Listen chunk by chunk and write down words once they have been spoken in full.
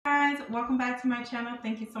welcome back to my channel.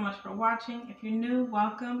 Thank you so much for watching. If you're new,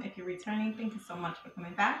 welcome. If you're returning, thank you so much for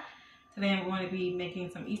coming back. Today I'm going to be making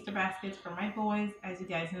some Easter baskets for my boys. As you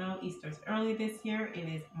guys know, Easter's early this year. It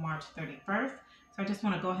is March 31st. So I just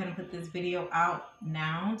want to go ahead and put this video out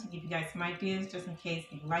now to give you guys some ideas, just in case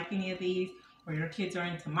you like any of these or your kids are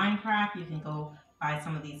into Minecraft. You can go buy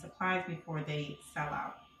some of these supplies before they sell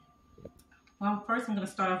out. Well, first I'm going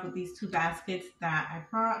to start off with these two baskets that I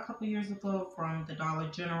brought a couple years ago from the Dollar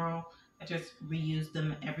General. I just reuse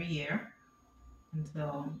them every year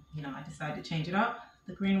until, I decide to change it up.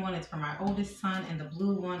 The green one is for my oldest son and the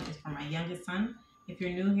blue one is for my youngest son. If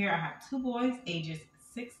you're new here, I have two boys, ages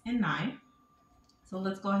 6 and 9. So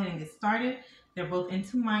let's go ahead and get started. They're both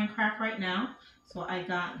into Minecraft right now. So I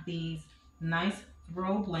got these nice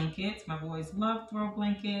throw blankets. My boys love throw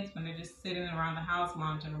blankets when they're just sitting around the house,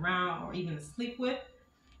 lounging around, or even to sleep with.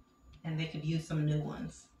 And they could use some new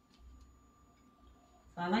ones.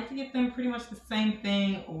 So I like to get them pretty much the same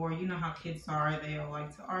thing, or you know how kids are, they'll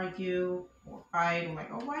like to argue or fight, or like,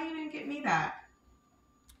 oh, why you didn't get me that?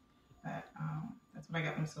 But that's what I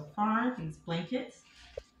got them so far, these blankets.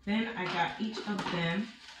 Then I got each of them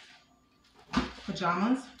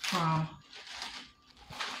pajamas from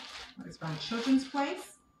Children's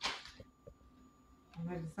Place. And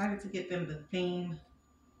I decided to get them the theme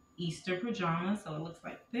Easter pajamas, so it looks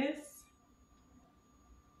like this.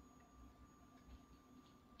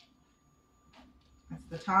 That's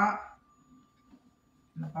the top.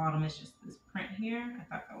 And the bottom is just this print here. I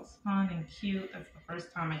thought that was fun and cute. That's the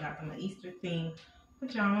first time I got them the Easter theme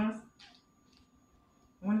pajamas.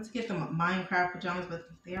 I wanted to get them Minecraft pajamas, but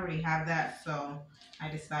they already have that, so I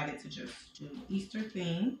decided to just do Easter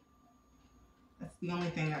theme. That's the only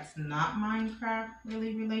thing that's not Minecraft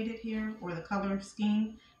really related here, or the color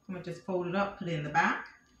scheme. I'm going to just fold it up, put it in the back.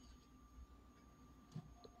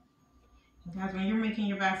 And guys, when you're making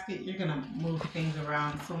your basket, you're going to move things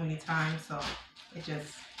around so many times, so it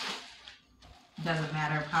just doesn't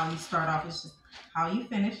matter how you start off. It's just how you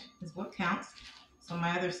finish is what counts. So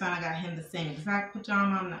my other son, I got him the same exact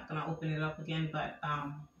pajama. I'm not going to open it up again, but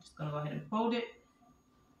I'm just going to go ahead and fold it,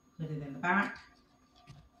 put it in the back.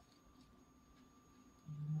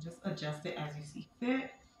 Just adjust it as you see fit.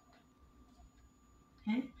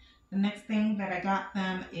 Okay. The next thing that I got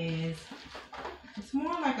them is, it's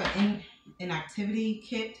more like an activity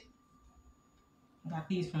kit. I got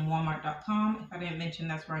these from Walmart.com. If I didn't mention,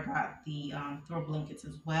 that's where I got the throw blankets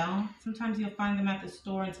as well. Sometimes you'll find them at the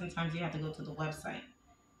store, and sometimes you have to go to the website.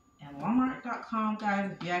 And Walmart.com,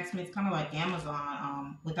 guys, if you ask me, it's kind of like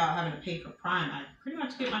Amazon without having to pay for Prime. I pretty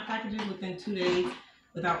much get my packages within 2 days.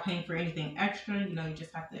 Without paying for anything extra, you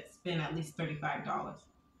just have to spend at least $35.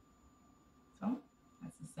 So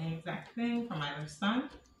that's the same exact thing for my other son.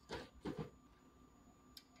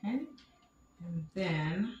 Okay, and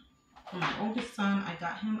then for my oldest son, I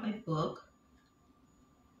got him a book.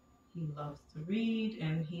 He loves to read,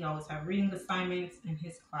 and he always have reading assignments in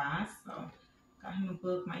his class. So got him a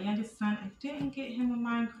book. My youngest son, I didn't get him a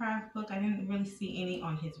Minecraft book. I didn't really see any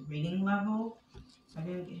on his reading level. So I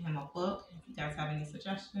didn't get him a book. If you guys have any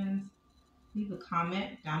suggestions, leave a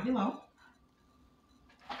comment down below.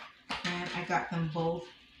 And I got them both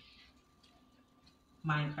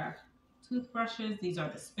Minecraft toothbrushes. These are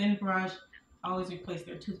the spin brush. I always replace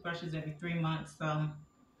their toothbrushes every 3 months. So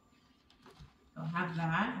they'll have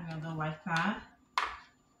that. I know they'll like that.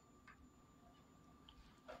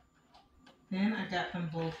 Then I got them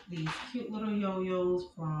both these cute little yo-yos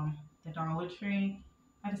from the Dollar Tree.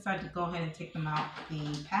 I decided to go ahead and take them out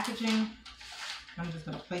the packaging. I'm just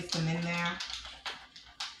going to place them in there.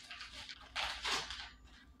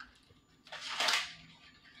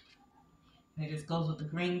 And it just goes with the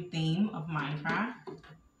green theme of Minecraft.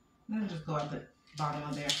 And it'll just go at the bottom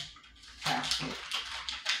of their basket.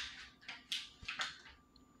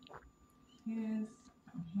 Yes,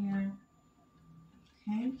 down here.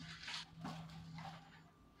 Okay.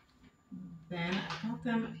 Then I got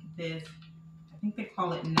them this, I think they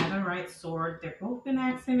call it netherite sword. They've both been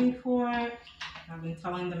asking me for it. I've been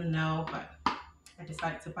telling them no, but I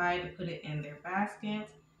decided to buy it to put it in their basket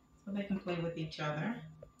so they can play with each other.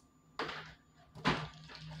 This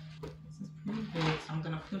is pretty big, so I'm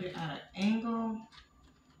going to put it at an angle.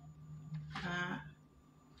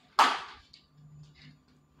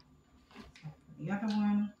 The other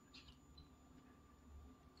one.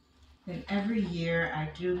 Then every year I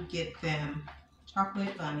do get them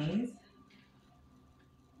chocolate bunnies.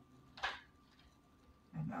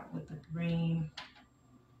 I got with the green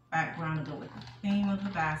background to go with the theme of the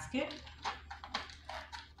basket.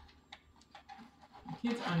 The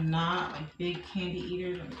kids are not like big candy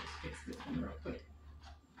eaters. Let me just fix this one real quick.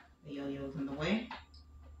 The yo-yo's in the way.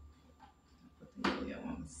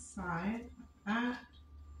 side like that.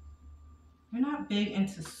 They're not big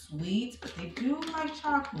into sweets, but they do like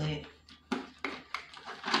chocolate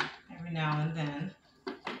every now and then.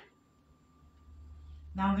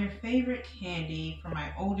 Now their favorite candy, for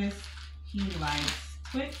my oldest, he likes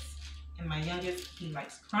Twix, and my youngest, he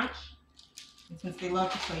likes Crunch. And since they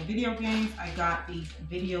love to play video games, I got these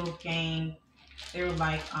video game, they're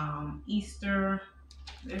like Easter,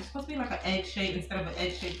 they're supposed to be like an egg shape. Instead of an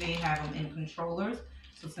egg shape, they have them in controllers.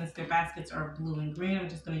 So since their baskets are blue and green, I'm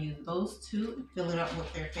just going to use those two and fill it up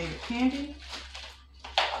with their favorite candy.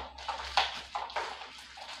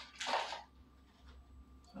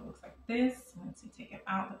 So it looks like this. Once you take it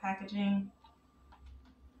out the packaging.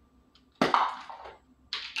 My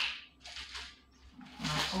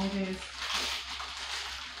oldest,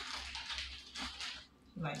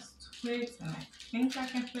 he likes Twix, and I think I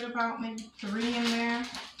can fit about maybe 3 in there.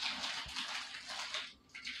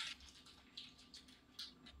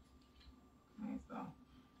 So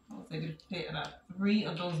I was able to fit about 3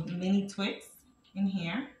 of those mini Twix in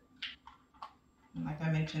here. And like I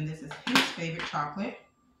mentioned, this is his favorite chocolate.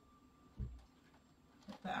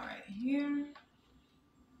 Put that right here. And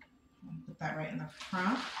put that right in the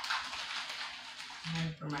front.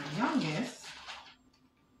 And for my youngest,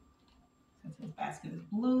 since his basket is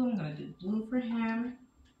blue, I'm going to do blue for him.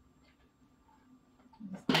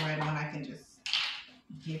 This is the red one I can just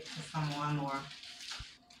give to someone, or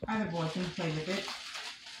either boy can play with it.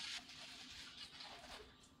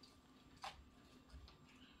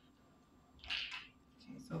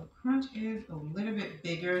 Okay, so the Crunch is a little bit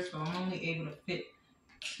bigger, so I'm only able to fit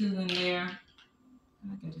 2 in there.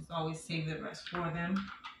 I can just always save the rest for them.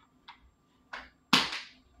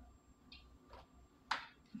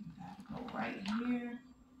 That'll go right here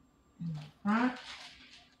in the front.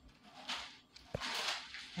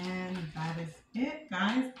 And that is it,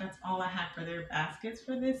 guys. That's all I have for their baskets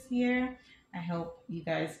for this year. I hope you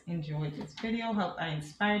guys enjoyed this video. Hope I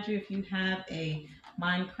inspired you. If you have a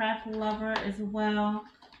Minecraft lover as well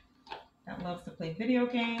that loves to play video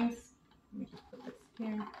games, let me just put this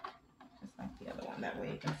here, just like the other one. That way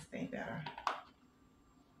it can stay better.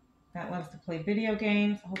 That loves to play video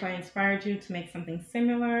games. I hope I inspired you to make something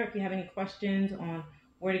similar. If you have any questions on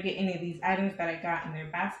where to get any of these items that I got in their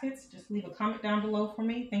baskets, just leave a comment down below for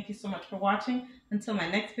me. Thank you so much for watching. Until my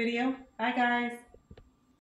next video, bye guys.